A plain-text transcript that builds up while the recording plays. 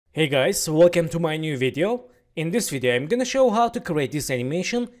Hey guys, welcome to my new video. In this video I'm gonna show how to create this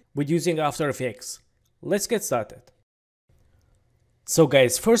animation with using After Effects. Let's get started. So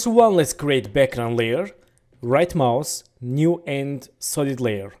guys, first one, let's create background layer. Right mouse, new and solid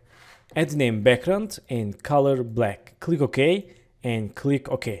layer. Add name background and color black. Click OK and click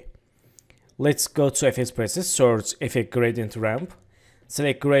OK. Let's go to Effects Presets, search Effect Gradient Ramp.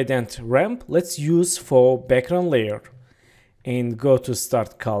 Select Gradient Ramp, let's use for background layer. And go to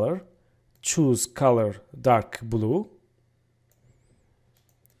Start Color, choose color dark blue,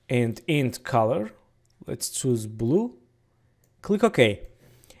 and End Color, let's choose blue, click OK.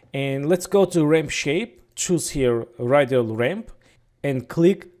 And let's go to Ramp Shape, choose here Radial Ramp, and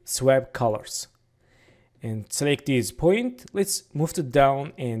click Swap Colors. And select this point, let's move to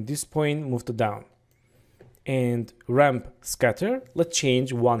down, and this point move to down. And Ramp Scatter, let's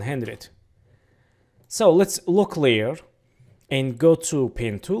change 100. So let's lock layer, and go to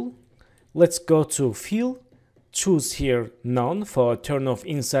Pen Tool. Let's go to Fill, choose here None for turn off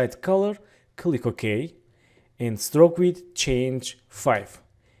inside color, click OK, and stroke width change 5.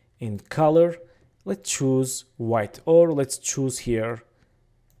 And color, let's choose white, or let's choose here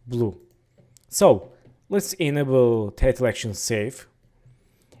blue. So let's enable title action save.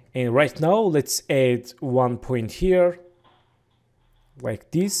 And right now let's add 1 point here,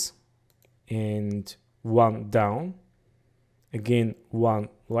 like this, and 1 down. Again, 1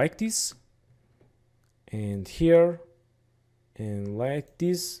 like this, and here, and like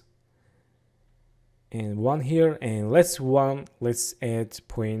this, and 1 here, and let's add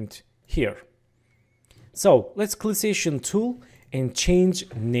point here. So let's click Session Tool and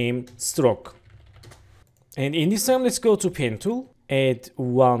change name stroke. And in this time, let's go to Pen Tool, add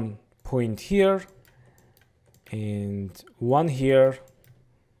 1 point here, and 1 here,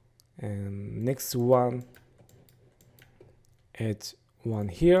 and next one, add 1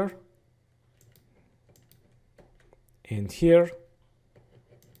 here, and here,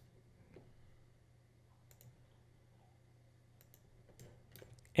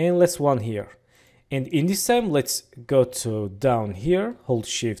 and let's 1 here. And in this time, let's go to down here, hold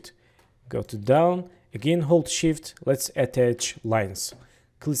shift, go to down, again hold shift, let's attach lines.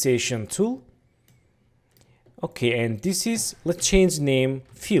 Click Session Tool. Okay, and this is, let's change name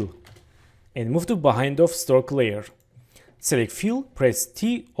Fill, and move to behind of stroke layer. Select Fill, press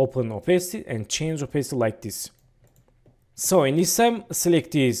T, open opacity, and change opacity like this. So in this time,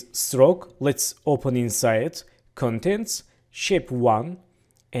 select this stroke, let's open inside, Contents, Shape 1,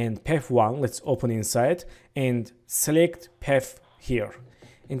 and Path 1, let's open inside, and select Path here.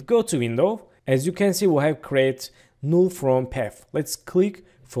 And go to Window. As you can see, we have created null from Path. Let's click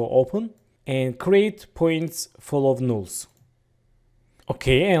for Open, and create points full of nulls.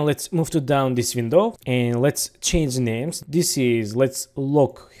 Okay, and let's move to down this window, and let's change names. This is, let's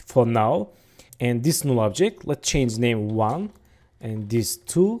lock for now, and this null object, let's change name 1, and this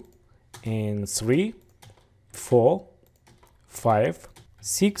 2, and 3, 4, 5,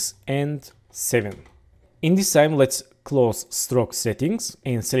 6, and 7. In this time, let's close stroke settings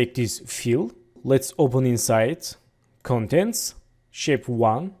and select this Fill. Let's open inside, Contents, Shape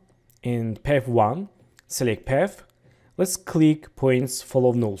 1, and Path 1, select Path. Let's click points full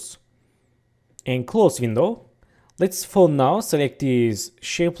of nulls and close window. Let's for now select these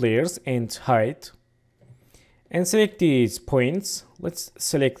shape layers and hide, and select these points. Let's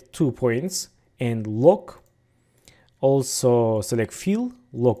select 2 points and lock. Also select Fill,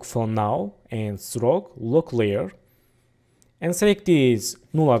 lock for now, and stroke, lock layer, and select these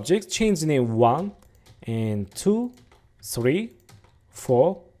null objects, change name 1 and 2, 3,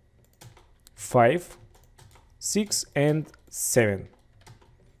 4, 5, 6, and 7.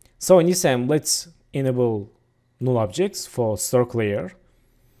 So in this time, let's enable null objects for stroke layer,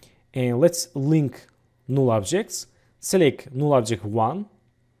 and let's link null objects. Select null object 1,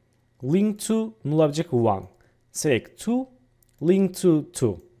 link to null object 1, select 2, link to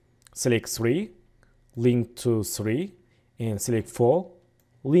 2, select 3, link to 3, and select 4,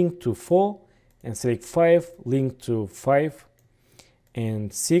 link to 4, and select 5, link to 5,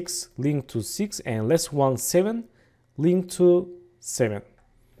 and 6, link to 6, and let's 7, link to 7.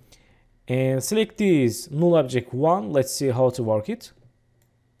 And select this null object 1, let's see how to work it.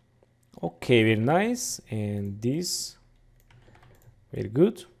 Okay, very nice, and this, very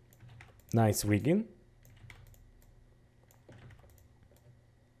good, nice rigging.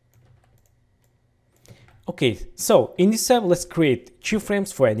 Okay, so in this tab, let's create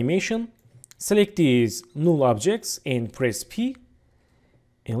keyframes for animation. Select these null objects and press P.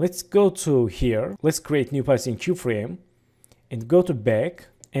 And let's go to here. Let's create new passing keyframe and go to back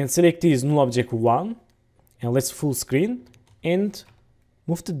and select this null object 1. And let's full screen and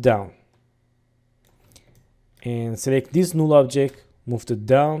move it down. And select this null object, move it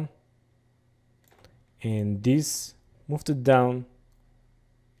down. And this, move it down.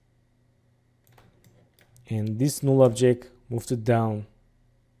 And this null object, move it down.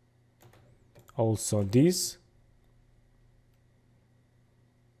 Also this.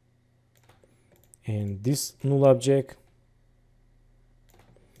 And this null object.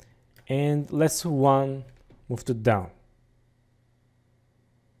 And let's one move it down.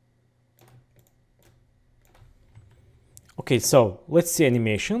 Okay, so let's see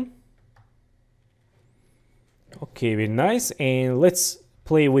animation. Okay, very nice. And let's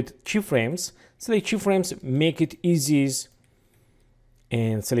play with keyframes. Select keyframes, make it easy.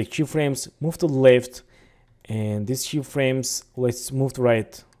 And select keyframes, move to the left. And these keyframes, let's move to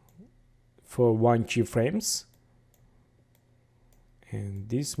right for 1 keyframes. And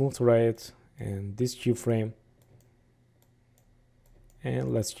this move to right. And this keyframe.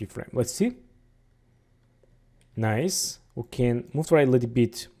 And let's keyframe. Let's see. Nice. We can move to right a little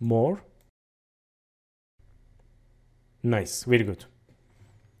bit more. Nice, very good.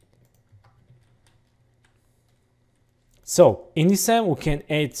 So in this time we can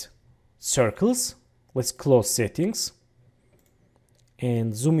add circles. Let's close settings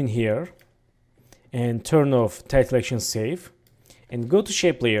and zoom in here and turn off title action save and go to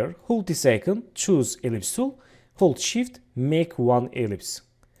shape layer, hold this icon, choose ellipse tool, hold shift, make 1 ellipse.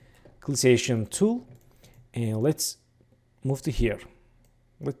 Clickation tool, and let's move to here.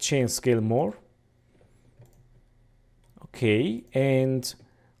 Let's change scale more. Okay, and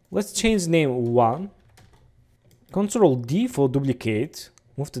let's change name 1. Control D for duplicate,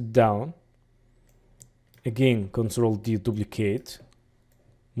 move it down. Again, Control D, duplicate,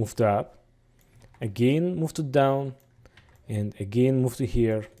 move it up. Again, move it down. And again, move to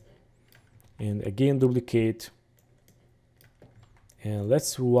here. And again, duplicate. And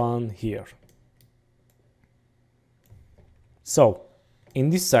let's one here. So, in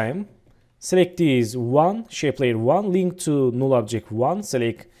this time, select this 1, shape layer 1, link to null object 1,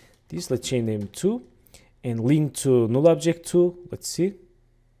 select this, let's change name 2. And link to null object 2, let's see.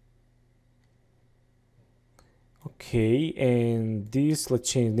 Okay, and this, let's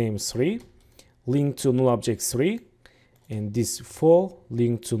change name 3. Link to null object 3. And this 4,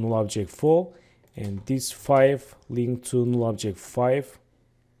 link to null object 4. And this 5, link to null object 5.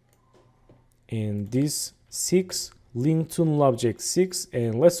 And this 6, link to null object 6.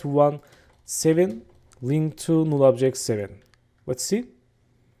 And let's one 7, link to null object 7. Let's see.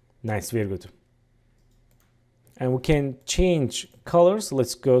 Nice, very good. And we can change colors.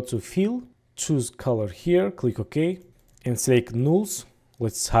 Let's go to fill, choose color here, click OK, and select nulls.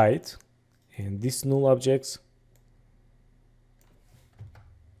 Let's hide. And these null objects.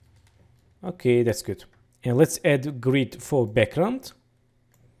 Okay, that's good. And let's add grid for background.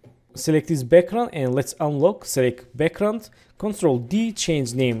 Select this background and let's unlock. Select background. Control D,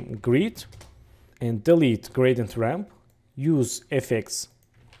 change name grid, and delete gradient ramp. Use FX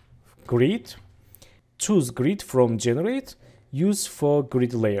grid. Choose grid from generate, use for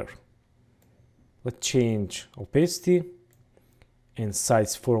grid layer. Let's change opacity and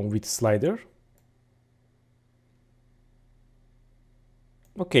size from width slider.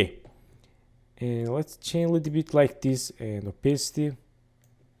 Okay, and let's change a little bit like this and opacity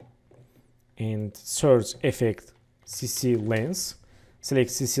and search effect CC lens. Select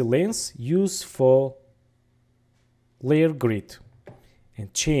CC lens, use for layer grid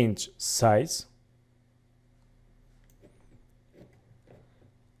and change size.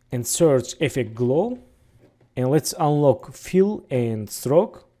 And search effect glow, and let's unlock fill and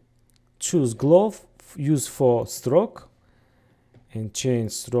stroke. Choose glow, use for stroke, and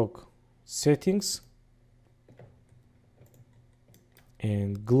change stroke settings,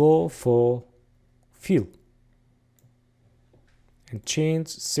 and glow for fill, and change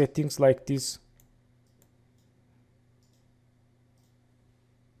settings like this.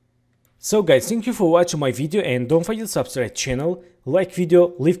 So guys, thank you for watching my video, and don't forget to subscribe channel, like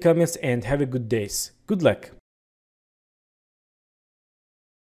video, leave comments, and have a good days. Good luck.